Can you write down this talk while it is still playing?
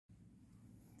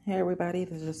Hey everybody,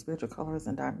 this is your Spiritual Colorist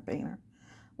and Diamond Painter.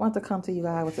 I want to come to you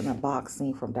guys with an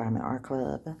unboxing from Diamond Art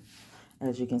Club.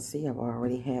 As you can see, I've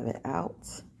already have it out.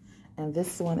 And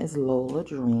this one is Lola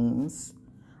Dreams.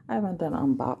 I haven't done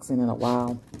an unboxing in a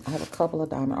while. I have a couple of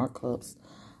Diamond Art Clubs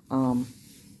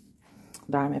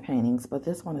diamond paintings, but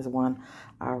this one is one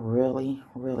I really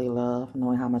love,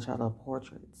 knowing how much I love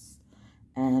portraits.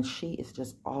 And she is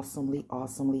just awesomely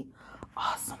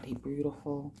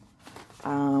beautiful.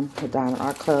 The Diamond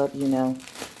Art Club, you know,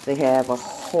 they have a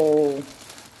whole,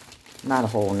 not a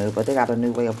whole new, but they got a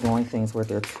new way of doing things with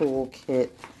their toolkit,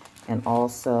 and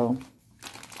also,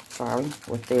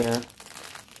 with their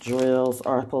drills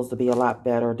are supposed to be a lot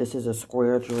better. This is a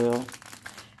square drill,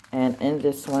 and in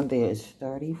this one there is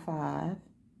 35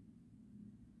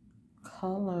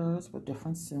 colors with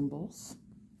different symbols.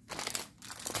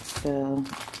 So,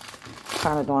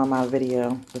 kind of doing my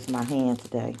video with my hand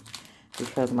today,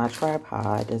 because my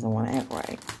tripod doesn't want to act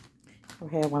right. You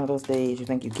had one of those days you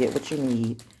think you get what you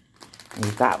need, and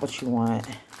you got what you want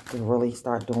to really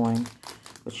start doing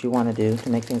what you want to do to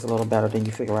make things a little better. Then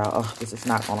you figure out, oh, this is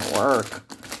not going to work.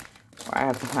 Or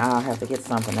I'll have to get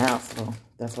something else. So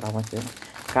that's what I went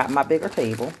through. Got my bigger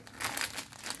table.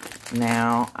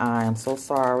 Now, I am so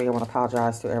sorry. I want to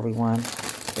apologize to everyone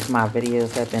if my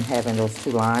videos have been having those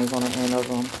two lines on the end of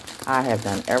them. I have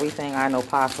done everything I know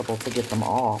possible to get them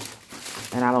off.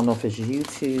 And I don't know if it's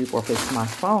YouTube or if it's my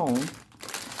phone,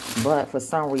 but for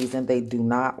some reason they do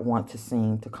not want to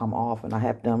seem to come off. And I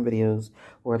have done videos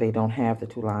where they don't have the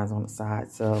two lines on the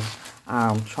side. So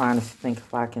I'm trying to think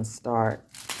if I can start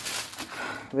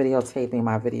videotaping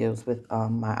my videos with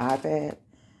my iPad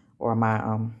or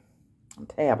my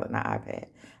tablet, not iPad.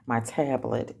 My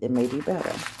tablet, it may be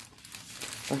better.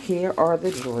 So here are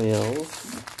the drills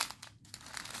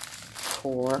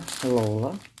for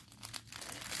Lola.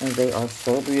 And they are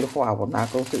so beautiful. I will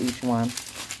not go through each one.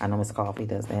 I know Miss Coffee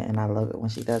does that, and I love it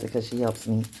when she does it because she helps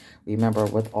me remember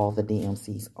what all the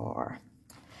DMCs are.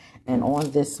 And on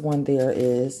this one, there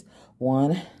is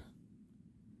 1,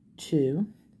 2,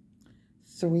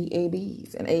 3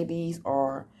 ABs. And ABs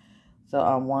are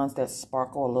the ones that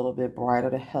sparkle a little bit brighter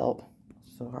to help.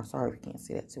 So sorry if you can't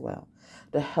see that too well.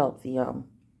 To help the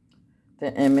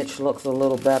image looks a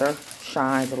little better,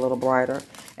 shines a little brighter.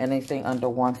 And anything under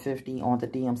 150 on the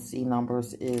DMC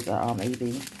numbers is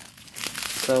AB.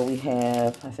 So we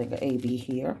have, I think, an AB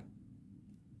here,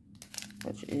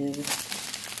 which is,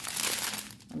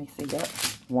 let me see that,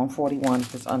 141.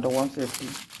 If it's under 150,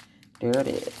 there it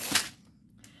is.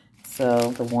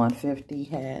 So the 150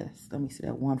 has, let me see,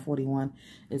 that 141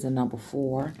 is a number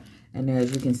 4. And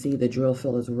as you can see, the drill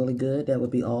fill is really good. That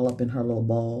would be all up in her little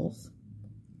balls.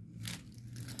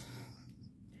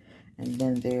 And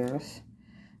then there's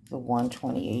the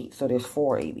 128. So there's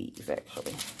 4 ABs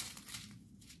actually.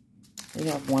 We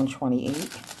have 128,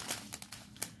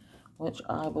 which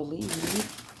I believe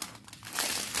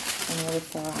on the other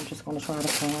side, I'm just going to try to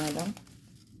find them.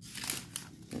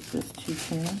 This is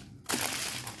 210.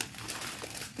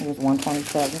 There's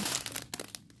 127.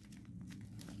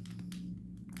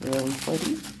 Very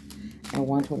pretty. And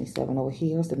 127 over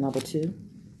here is the number 2.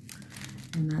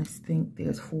 And I think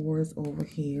there's 4s over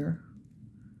here.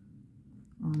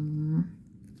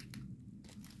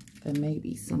 There may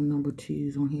be some number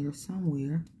 2s on here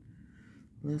somewhere.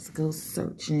 Let's go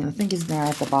searching. I think it's down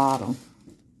at the bottom.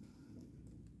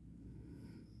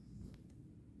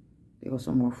 There go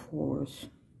some more 4s.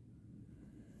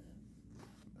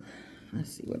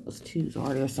 Let's see what those 2s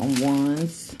are. There's some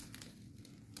 1s.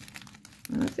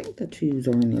 And I think the 2s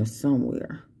are in there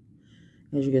somewhere,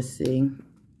 as you can see.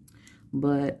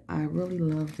 But I really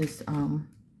love this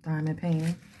diamond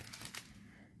painting.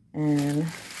 And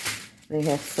they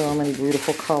have so many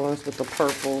beautiful colors with the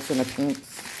purples and the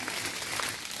pinks.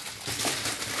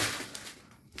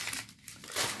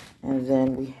 And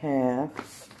then we have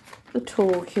the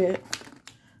toolkit,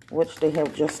 which they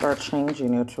have just started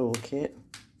changing their toolkit.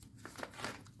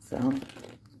 So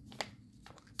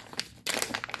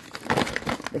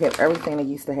they have everything they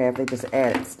used to have. They just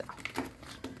added stuff.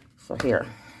 So here.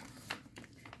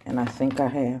 And I think I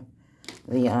have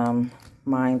the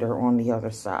minder on the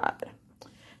other side.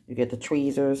 You get the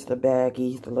tweezers, the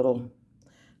baggies, the little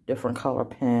different color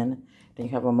pen. Then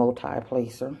you have a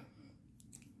multi-placer.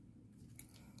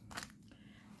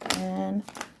 And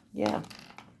yeah,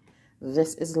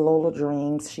 this is Lola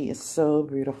Dreams. She is so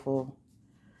beautiful.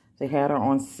 They had her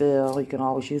on sale. You can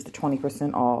always use the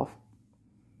 20% off.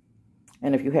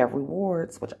 And if you have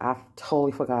rewards, which I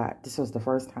totally forgot, this was the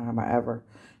first time I ever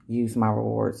used my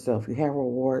rewards. So if you have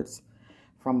rewards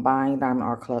from buying Diamond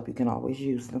Art Club, you can always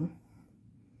use them.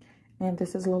 And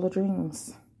this is Lola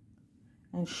Dreams.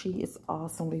 And she is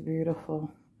awesomely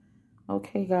beautiful.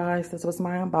 Okay, guys, this was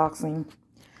my unboxing.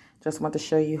 Just want to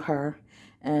show you her.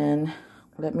 And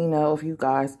let me know if you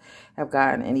guys have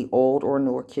gotten any old or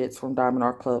newer kits from Diamond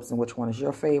Art Clubs and which one is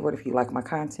your favorite. If you like my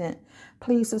content,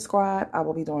 please subscribe. I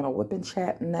will be doing a whipping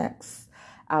chat next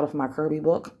out of my Kirby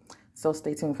book. So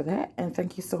stay tuned for that. And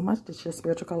thank you so much. This is your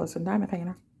Spiritual Colors and Diamond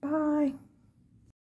Painter. Bye.